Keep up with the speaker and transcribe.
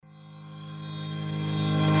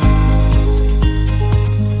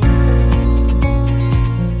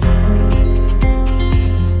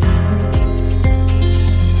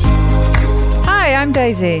I'm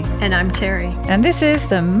Daisy. And I'm Terry. And this is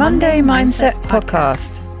the Monday Mindset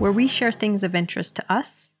Podcast, where we share things of interest to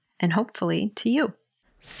us and hopefully to you.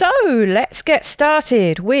 So let's get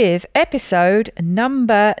started with episode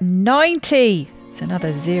number 90. It's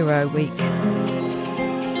another 0 week.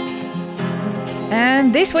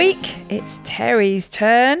 And this week, it's Terry's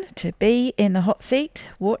turn to be in the hot seat.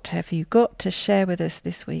 What have you got to share with us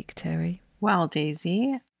this week, Terry? Well,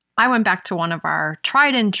 Daisy, I went back to one of our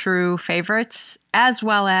tried and true favorites, as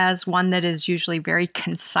well as one that is usually very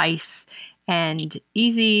concise and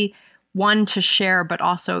easy, one to share, but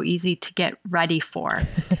also easy to get ready for.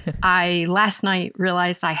 I last night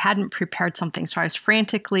realized I hadn't prepared something, so I was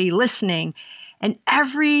frantically listening. And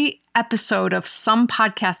every episode of some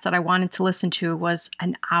podcast that I wanted to listen to was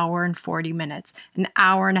an hour and 40 minutes, an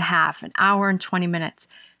hour and a half, an hour and 20 minutes.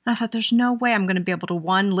 And I thought, there's no way I'm going to be able to,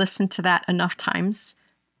 one, listen to that enough times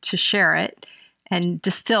to share it and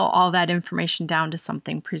distill all that information down to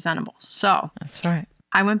something presentable. So that's right.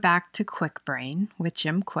 I went back to Quick Brain with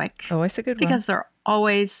Jim Quick. Always a good one. Because they're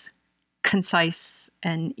always concise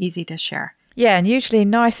and easy to share. Yeah, and usually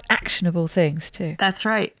nice, actionable things too. That's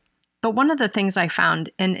right. But one of the things I found,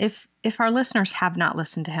 and if our listeners have not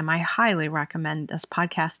listened to him, I highly recommend this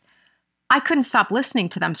podcast. I couldn't stop listening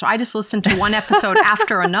to them, so I just listened to one episode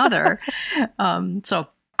after another. So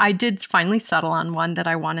I did finally settle on one that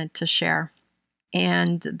I wanted to share.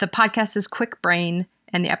 And the podcast is Quick Brain,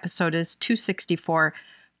 and the episode is 264,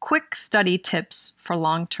 Quick Study Tips for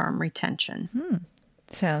Long-Term Retention.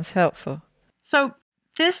 Sounds helpful. So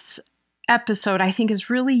this episode, I think, is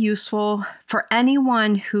really useful for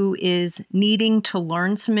anyone who is needing to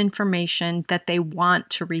learn some information that they want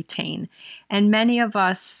to retain. And many of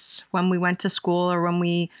us, when we went to school or when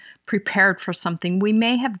we prepared for something, we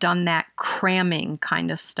may have done that cramming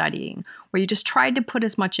kind of studying, where you just tried to put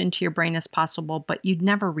as much into your brain as possible, but you'd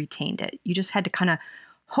never retained it. You just had to kind of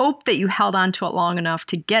hope that you held on to it long enough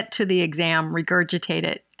to get to the exam, regurgitate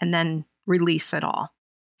it, and then release it all.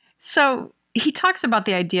 So he talks about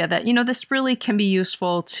the idea that, this really can be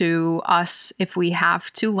useful to us if we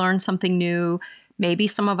have to learn something new. Maybe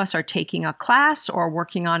some of us are taking a class or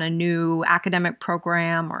working on a new academic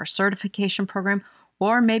program or a certification program,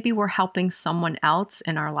 or maybe we're helping someone else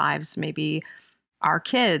in our lives, maybe our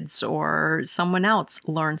kids or someone else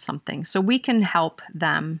learn something. So we can help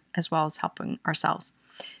them as well as helping ourselves.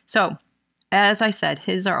 So, as I said,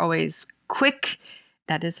 his are always quick.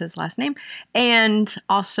 That is his last name, and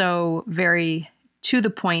also very to the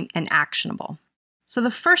point and actionable. So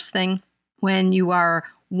the first thing, when you are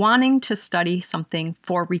wanting to study something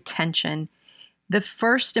for retention, the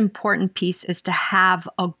first important piece is to have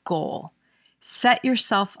a goal. Set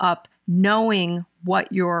yourself up knowing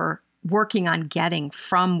what you're working on getting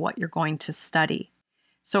from what you're going to study.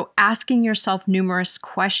 So asking yourself numerous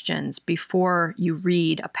questions before you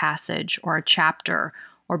read a passage or a chapter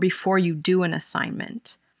or before you do an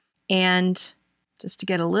assignment. And just to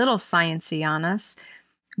get a little sciencey on us,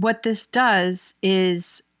 what this does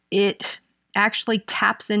is it actually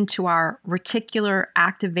taps into our reticular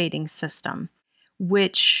activating system,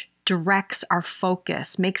 which directs our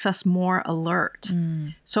focus, makes us more alert.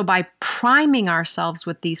 So by priming ourselves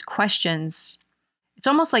with these questions, it's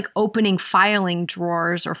almost like opening filing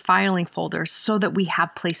drawers or filing folders so that we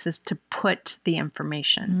have places to put the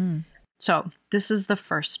information. So this is the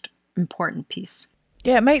first important piece.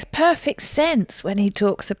 Yeah, it makes perfect sense when he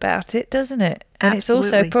talks about it, doesn't it? And Absolutely.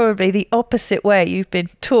 It's also probably the opposite way you've been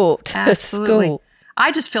taught at school.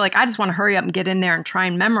 I just feel like I just want to hurry up and get in there and try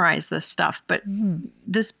and memorize this stuff. But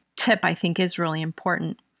this tip, I think, is really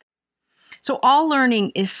important. So all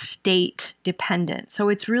learning is state dependent. So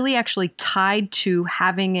it's really actually tied to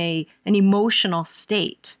having an emotional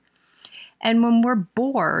state. And when we're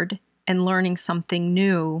bored and learning something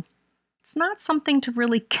new, it's not something to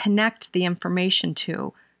really connect the information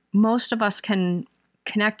to. Most of us can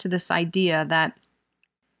connect to this idea that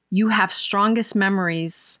you have strongest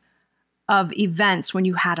memories of events when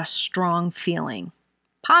you had a strong feeling,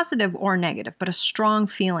 positive or negative, but a strong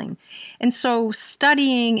feeling. And so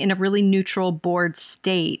studying in a really neutral, bored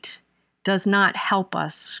state does not help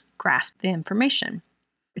us grasp the information.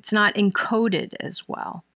 It's not encoded as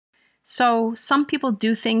well. So some people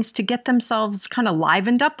do things to get themselves kind of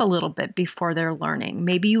livened up a little bit before they're learning.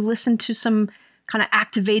 Maybe you listen to some kind of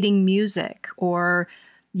activating music, or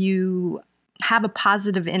you have a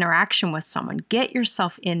positive interaction with someone. Get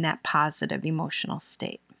yourself in that positive emotional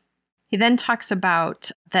state. He then talks about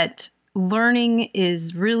that learning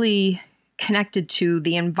is really connected to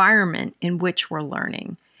the environment in which we're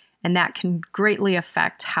learning, and that can greatly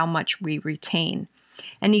affect how much we retain.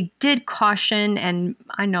 And he did caution, and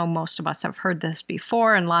I know most of us have heard this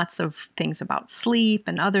before, and lots of things about sleep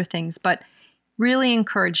and other things, but really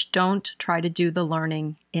encouraged, don't try to do the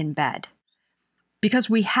learning in bed. Because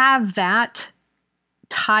we have that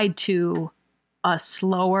tied to a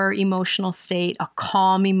slower emotional state, a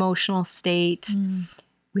calm emotional state.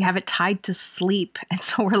 We have it tied to sleep. And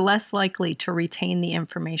so we're less likely to retain the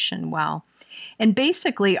information well. And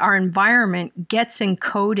basically, our environment gets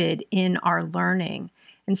encoded in our learning.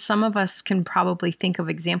 And some of us can probably think of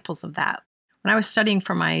examples of that. When I was studying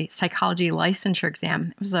for my psychology licensure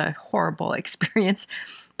exam, it was a horrible experience.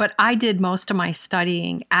 But I did most of my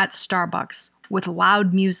studying at Starbucks with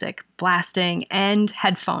loud music blasting and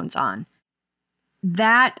headphones on.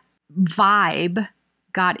 That vibe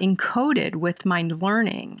got encoded with my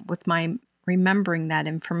learning, with my remembering that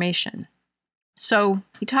information. So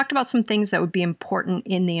he talked about some things that would be important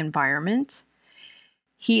in the environment.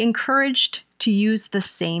 He encouraged to use the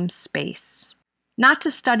same space, not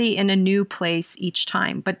to study in a new place each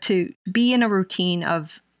time, but to be in a routine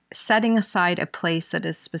of setting aside a place that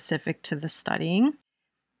is specific to the studying.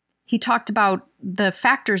 He talked about the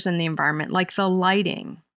factors in the environment, like the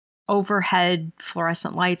lighting. Overhead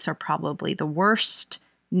fluorescent lights are probably the worst,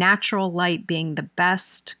 natural light being the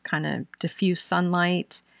best, kind of diffuse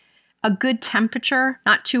sunlight. A good temperature,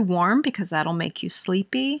 not too warm because that'll make you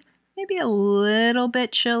sleepy. Maybe a little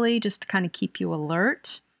bit chilly just to kind of keep you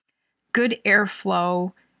alert. Good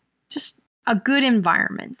airflow, just a good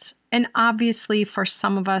environment. And obviously for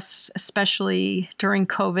some of us, especially during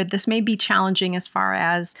COVID, this may be challenging as far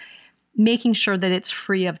as making sure that it's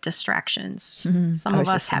free of distractions. Some of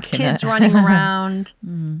us have kids running around.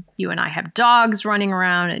 You and I have dogs running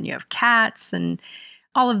around, and you have cats and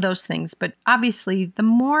all of those things. But obviously, the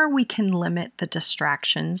more we can limit the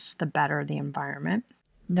distractions, the better the environment.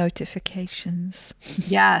 Notifications.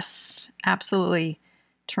 Yes, absolutely.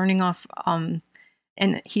 Turning off, and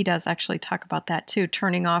he does actually talk about that too,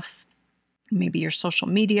 turning off maybe your social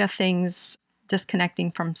media things,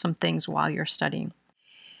 disconnecting from some things while you're studying.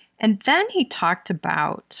 And then he talked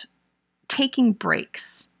about taking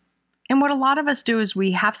breaks. And what a lot of us do is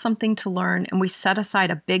we have something to learn and we set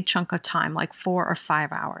aside a big chunk of time, like 4 or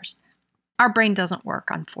 5 hours. Our brain doesn't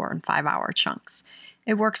work on 4 and 5 hour chunks.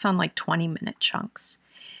 It works on like 20-minute chunks.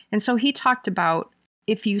 And so he talked about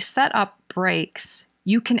if you set up breaks,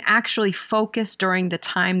 you can actually focus during the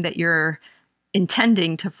time that you're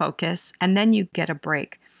intending to focus, and then you get a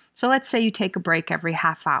break. So let's say you take a break every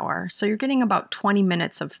half hour. So you're getting about 20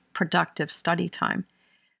 minutes of productive study time.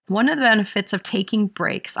 One of the benefits of taking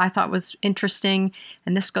breaks I thought was interesting,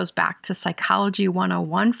 and this goes back to Psychology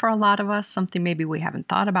 101 for a lot of us, something maybe we haven't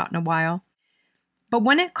thought about in a while. But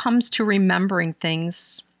when it comes to remembering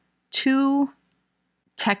things, 2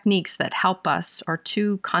 techniques that help us, or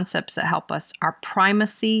 2 concepts that help us, are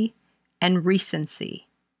primacy and recency.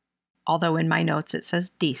 Although in my notes it says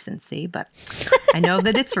decency, but I know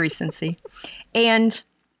that it's recency. And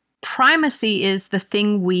primacy is the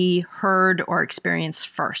thing we heard or experienced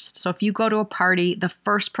first. So if you go to a party, the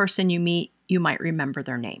first person you meet, you might remember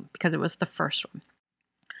their name because it was the first one.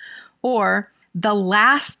 Or the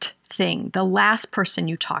last thing, the last person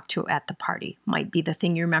you talked to at the party might be the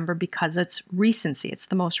thing you remember because it's recency. It's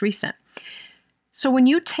the most recent. So when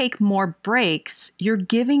you take more breaks, you're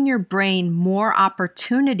giving your brain more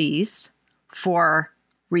opportunities for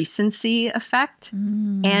recency effect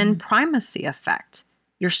and primacy effect.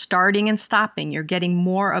 You're starting and stopping. You're getting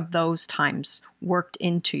more of those times worked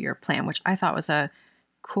into your plan, which I thought was a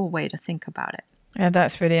cool way to think about it. Yeah,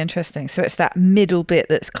 that's really interesting. So it's that middle bit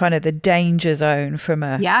that's kind of the danger zone from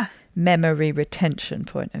a memory retention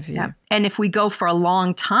point of view. Yeah. And if we go for a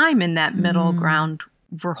long time in that middle ground,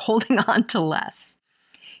 we're holding on to less.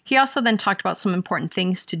 He also then talked about some important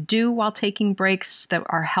things to do while taking breaks that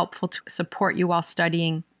are helpful to support you while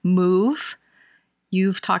studying. Move.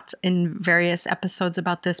 You've talked in various episodes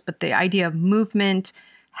about this, but the idea of movement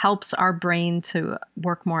helps our brain to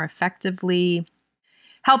work more effectively,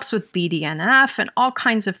 helps with BDNF and all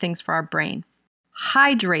kinds of things for our brain.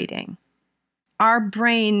 Hydrating. Our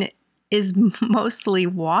brain is mostly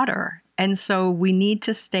water, and so we need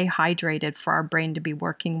to stay hydrated for our brain to be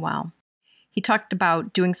working well. He talked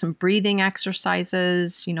about doing some breathing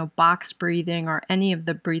exercises, box breathing or any of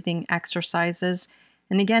the breathing exercises.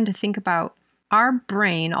 And again, to think about our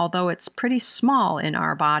brain, although it's pretty small in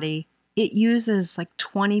our body, it uses like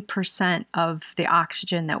 20% of the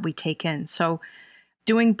oxygen that we take in. So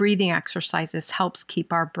doing breathing exercises helps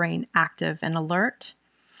keep our brain active and alert.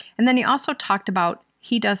 And then he also talked about,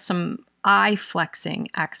 he does some eye flexing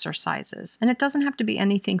exercises. And it doesn't have to be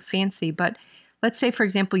anything fancy, but let's say, for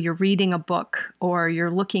example, you're reading a book or you're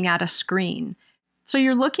looking at a screen. So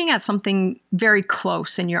you're looking at something very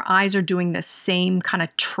close and your eyes are doing the same kind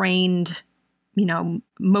of trained,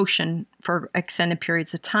 motion for extended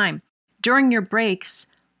periods of time. During your breaks,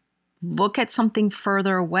 look at something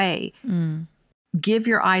further away. Give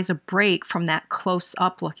your eyes a break from that close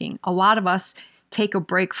up looking. A lot of us take a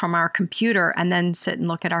break from our computer and then sit and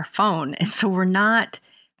look at our phone. And so we're not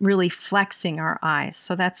really flexing our eyes.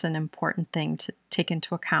 So that's an important thing to take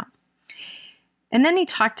into account. And then he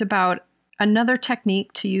talked about another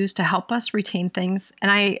technique to use to help us retain things.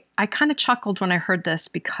 And I kind of chuckled when I heard this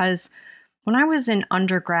because when I was in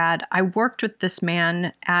undergrad, I worked with this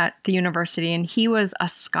man at the university, and he was a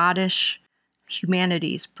Scottish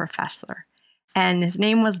humanities professor. And his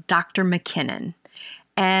name was Dr. McKinnon.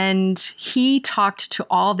 And he talked to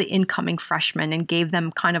all the incoming freshmen and gave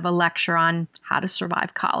them kind of a lecture on how to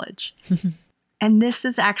survive college. And this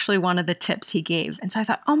is actually one of the tips he gave. And so I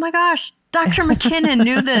thought, oh my gosh, Dr. McKinnon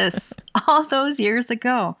knew this all those years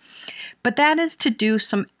ago. But that is to do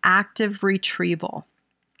some active retrieval.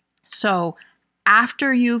 So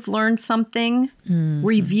after you've learned something,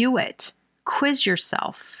 review it, quiz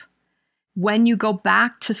yourself. When you go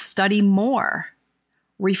back to study more,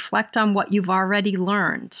 reflect on what you've already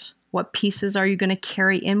learned. What pieces are you going to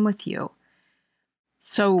carry in with you?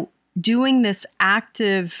 So doing this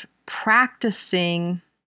active practicing,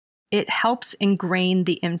 it helps ingrain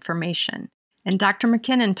the information. And Dr.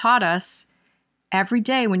 McKinnon taught us every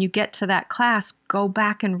day when you get to that class, go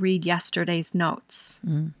back and read yesterday's notes.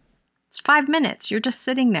 It's 5 minutes. You're just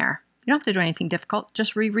sitting there. You don't have to do anything difficult.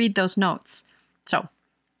 Just reread those notes. So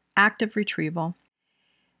active retrieval.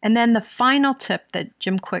 And then the final tip that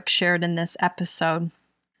Jim Kwik shared in this episode,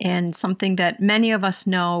 and something that many of us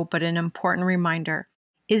know, but an important reminder,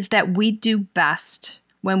 is that we do best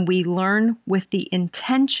when we learn with the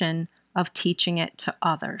intention of teaching it to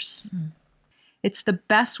others. It's the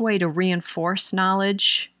best way to reinforce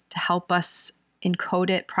knowledge, to help us encode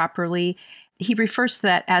it properly. He refers to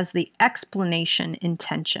that as the explanation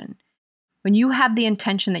intention. When you have the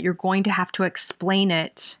intention that you're going to have to explain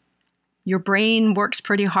it, your brain works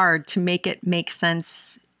pretty hard to make it make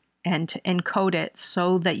sense and to encode it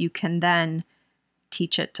so that you can then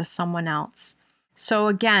teach it to someone else. So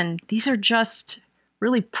again, these are just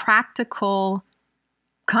really practical,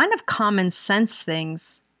 kind of common sense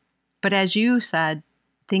things. But as you said,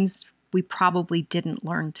 things we probably didn't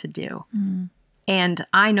learn to do. And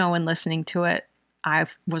I know in listening to it, I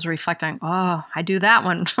was reflecting, oh, I do that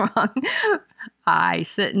one wrong. I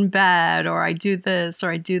sit in bed, or I do this,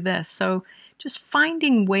 or I do this. So just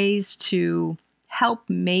finding ways to help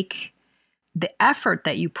make the effort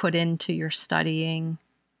that you put into your studying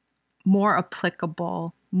more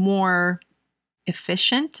applicable, more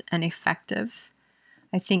efficient and effective,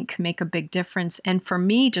 I think can make a big difference. And for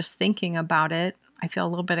me, just thinking about it, I feel a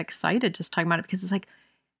little bit excited just talking about it, because it's like,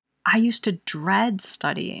 I used to dread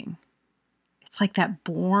studying. It's like that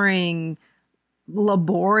boring,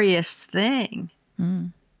 laborious thing.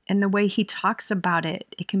 And the way he talks about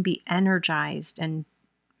it, it can be energized and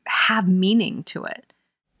have meaning to it.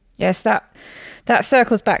 Yes, that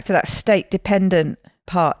circles back to that state-dependent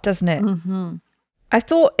part, doesn't it? I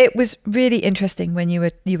thought it was really interesting when you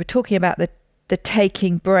were talking about the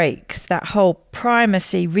taking breaks, that whole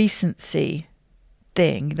primacy, recency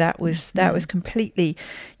thing. That was completely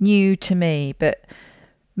new to me, but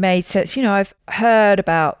made sense. I've heard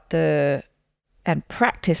about and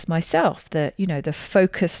practiced myself the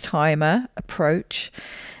focus timer approach,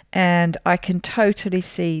 and I can totally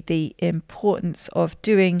see the importance of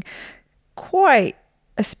doing quite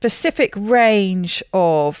a specific range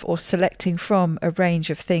of, or selecting from a range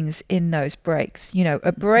of things in those breaks.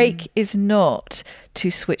 A break is not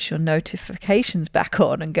to switch your notifications back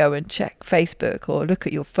on and go and check Facebook or look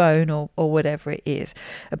at your phone or whatever it is.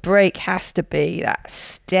 A break has to be that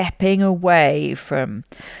stepping away from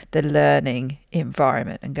the learning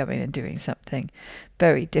environment and going and doing something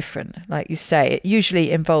very different. Like you say, it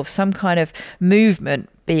usually involves some kind of movement,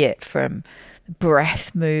 be it from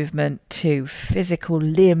breath movement to physical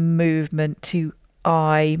limb movement to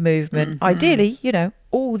eye movement. Ideally,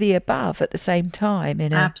 all the above at the same time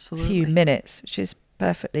in a few minutes, which is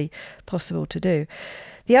perfectly possible to do.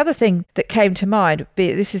 The other thing that came to mind,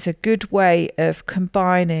 this is a good way of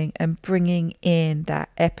combining and bringing in that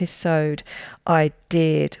episode I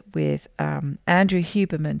did with Andrew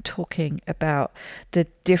Huberman, talking about the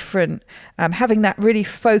different, having that really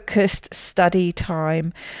focused study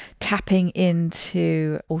time, tapping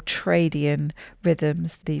into ultradian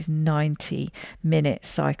rhythms, these 90-minute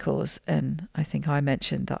cycles. And I think I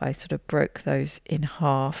mentioned that I sort of broke those in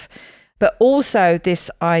half. But also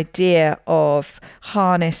this idea of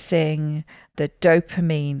harnessing the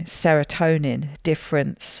dopamine serotonin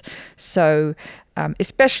difference. So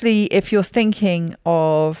especially if you're thinking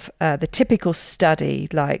of the typical study,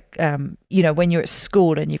 like, when you're at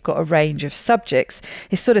school and you've got a range of subjects,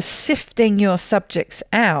 it's sort of sifting your subjects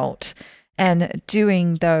out and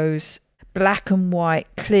doing those black and white,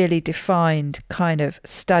 clearly defined kind of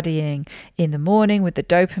studying in the morning with the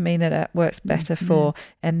dopamine that works better for,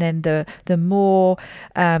 and then the more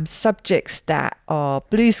subjects that are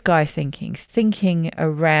blue sky thinking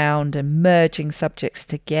around and merging subjects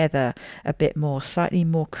together a bit more, slightly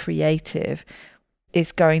more creative,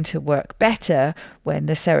 is going to work better when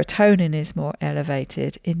the serotonin is more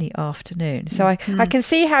elevated in the afternoon. So I can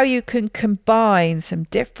see how you can combine some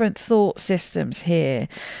different thought systems here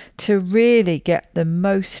to really get the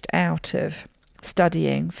most out of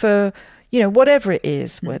studying for, whatever it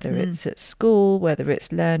is, whether it's at school, whether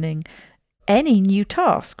it's learning any new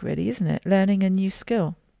task, really, isn't it? Learning a new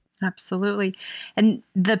skill. Absolutely. And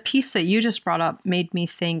the piece that you just brought up made me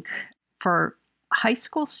think, for high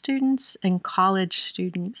school students and college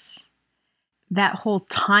students, that whole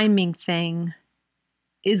timing thing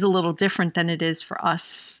is a little different than it is for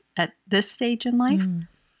us at this stage in life.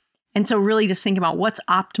 And so really just think about what's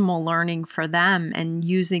optimal learning for them and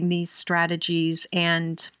using these strategies.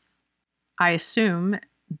 And I assume,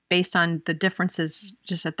 based on the differences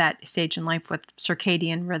just at that stage in life with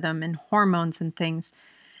circadian rhythm and hormones and things,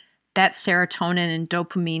 that serotonin and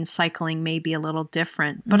dopamine cycling may be a little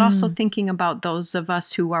different, but also thinking about those of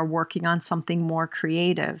us who are working on something more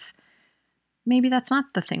creative. Maybe that's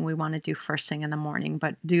not the thing we want to do first thing in the morning,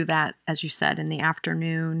 but do that, as you said, in the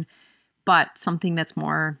afternoon, but something that's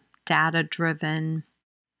more data driven.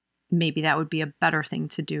 Maybe that would be a better thing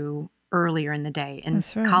to do earlier in the day. And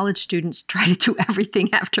That's right. College students try to do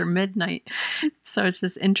everything after midnight. So it's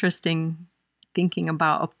just interesting thinking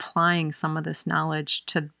about applying some of this knowledge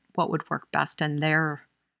to what would work best in their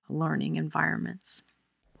learning environments.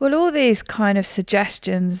 Well, all these kind of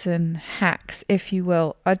suggestions and hacks, if you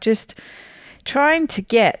will, are just trying to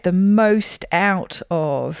get the most out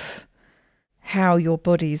of how your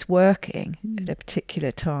body's working at a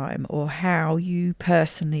particular time, or how you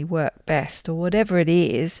personally work best, or whatever it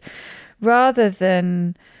is, rather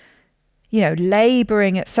than,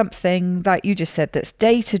 laboring at something, like you just said, that's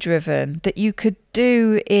data driven, that you could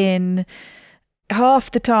do in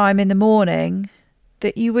half the time in the morning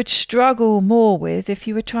that you would struggle more with if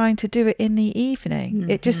you were trying to do it in the evening.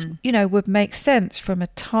 It just, would make sense from a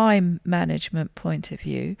time management point of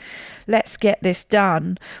view. Let's get this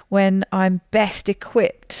done when I'm best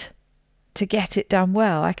equipped to get it done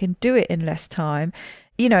well. I can do it in less time.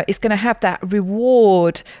 It's going to have that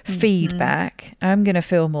reward feedback. I'm going to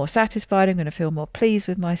feel more satisfied. I'm going to feel more pleased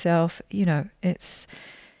with myself.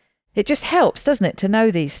 It just helps, doesn't it, to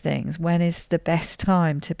know these things. When is the best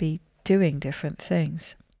time to be doing different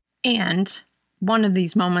things? And one of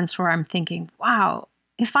these moments where I'm thinking, wow,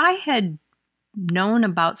 if I had known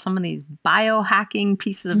about some of these biohacking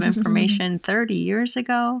pieces of information 30 years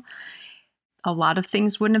ago, a lot of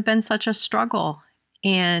things wouldn't have been such a struggle.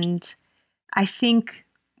 And I think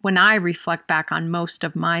when I reflect back on most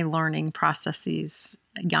of my learning processes,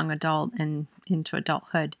 young adult and into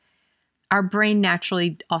adulthood, our brain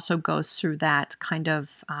naturally also goes through that kind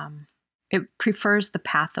of, it prefers the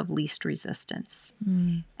path of least resistance.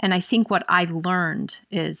 And I think what I learned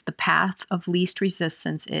is the path of least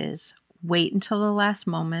resistance is wait until the last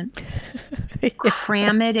moment,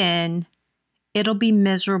 cram it in, it'll be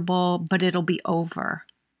miserable, but it'll be over.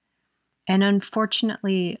 And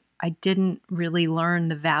unfortunately, I didn't really learn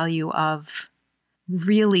the value of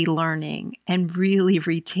really learning and really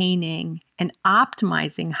retaining and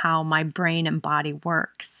optimizing how my brain and body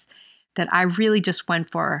works. That I really just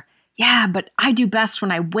went for, but I do best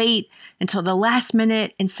when I wait until the last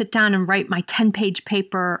minute and sit down and write my 10-page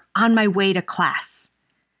paper on my way to class.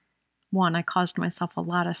 One, I caused myself a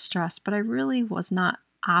lot of stress, but I really was not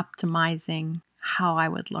optimizing how I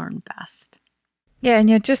would learn best. Yeah, and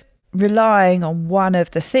you're just relying on one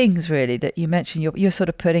of the things really that you mentioned. You're sort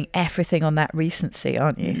of putting everything on that recency,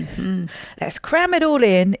 aren't you? Let's cram it all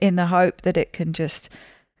in the hope that it can just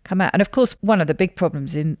come out. And of course, one of the big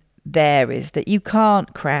problems in there is that you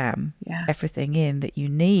can't cram everything in that you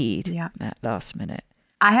need that last minute.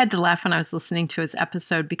 I had to laugh when I was listening to his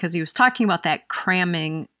episode because he was talking about that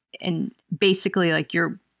cramming, and basically like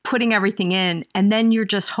you're putting everything in and then you're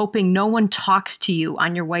just hoping no one talks to you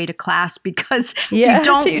on your way to class because you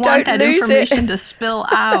don't want that information to spill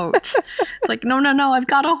out. It's like, no, I've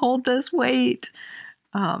got to hold this weight.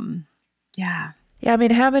 Yeah, I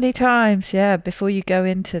mean, how many times, before you go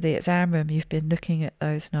into the exam room, you've been looking at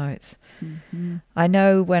those notes? Mm-hmm. I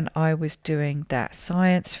know when I was doing that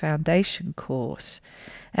science foundation course,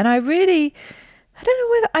 and I don't know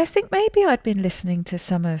whether, I think maybe I'd been listening to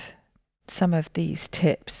some of these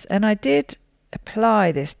tips, and I did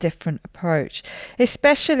apply this different approach,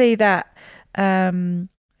 especially that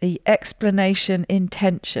the explanation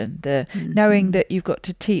intention, the knowing that you've got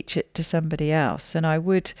to teach it to somebody else. And I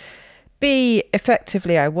would be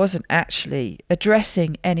effectively, I wasn't actually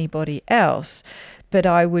addressing anybody else, but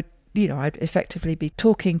I would, I'd effectively be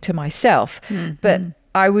talking to myself. But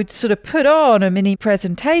I would sort of put on a mini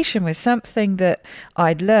presentation with something that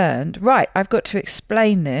I'd learned. Right, I've got to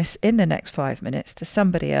explain this in the next 5 minutes to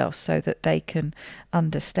somebody else so that they can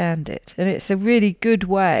understand it. And it's a really good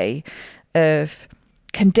way of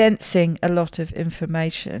condensing a lot of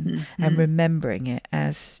information and remembering it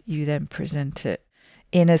as you then present it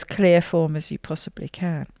in as clear form as you possibly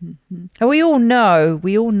can. And we all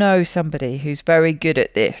know somebody who's very good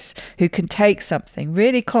at this, who can take something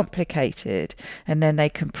really complicated and then they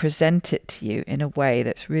can present it to you in a way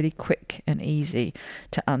that's really quick and easy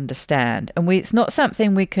to understand. And it's not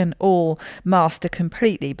something we can all master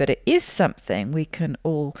completely, but it is something we can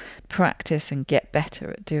all practice and get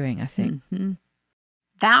better at doing, I think.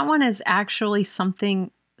 That one is actually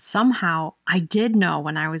something somehow I did know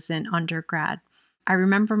when I was in undergrad. I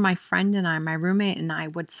remember my friend and I, my roommate and I,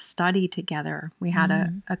 would study together. We had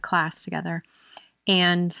a class together,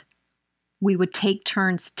 and we would take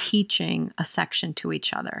turns teaching a section to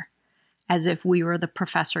each other as if we were the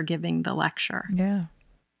professor giving the lecture. Yeah.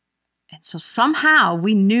 And so somehow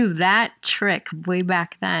we knew that trick way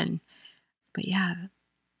back then. But yeah,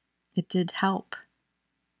 it did help.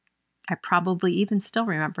 I probably even still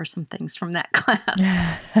remember some things from that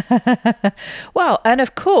class. Well, and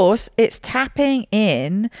of course, it's tapping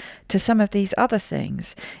in to some of these other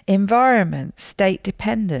things. Environment, state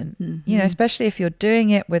dependent, especially if you're doing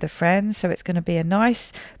it with a friend. So it's going to be a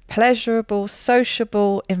nice, pleasurable,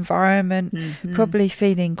 sociable environment, probably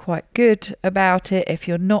feeling quite good about it. If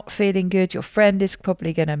you're not feeling good, your friend is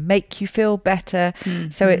probably going to make you feel better.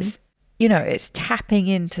 So it's tapping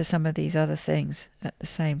into some of these other things at the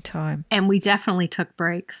same time. And we definitely took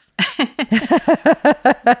breaks.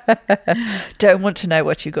 Don't want to know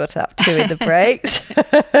what you got up to in the breaks.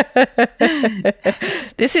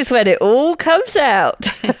 This is when it all comes out.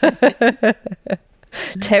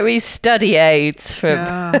 Terry's study aids from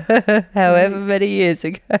however many years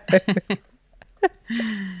ago.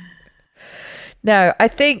 No, I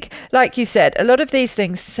think, like you said, a lot of these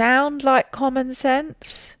things sound like common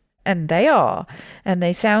sense. And they are, and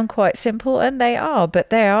they sound quite simple, and they are,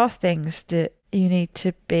 but there are things that we need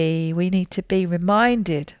to be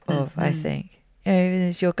reminded of, I think.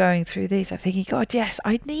 As you're going through these, I'm thinking, God, yes,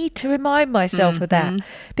 I need to remind myself of that,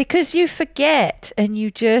 because you forget and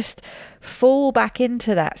you just fall back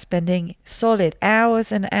into that, spending solid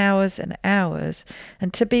hours and hours and hours,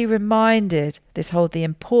 and to be reminded the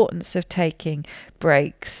importance of taking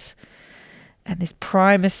breaks. And this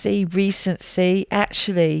primacy, recency,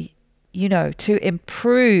 actually, to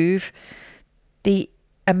improve the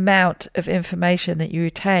amount of information that you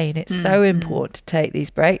retain. It's so important to take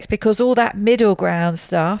these breaks, because all that middle ground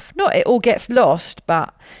stuff, not it all gets lost,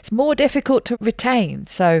 but it's more difficult to retain.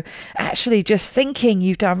 So actually just thinking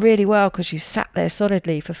you've done really well because you sat there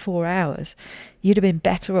solidly for 4 hours, you'd have been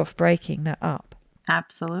better off breaking that up.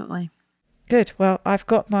 Absolutely. Good. Well, I've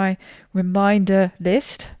got my reminder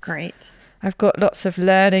list. Great. I've got lots of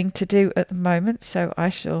learning to do at the moment, so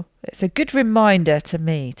it's a good reminder to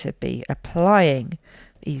me to be applying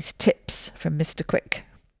these tips from Mr. Quick.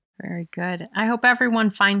 Very good. I hope everyone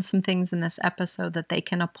finds some things in this episode that they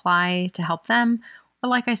can apply to help them. Or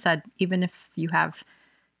like I said, even if you have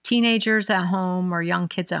teenagers at home or young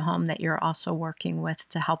kids at home that you're also working with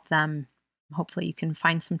to help them, hopefully you can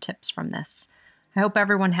find some tips from this. I hope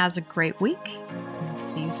everyone has a great week. And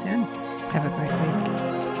see you soon. Have a great week.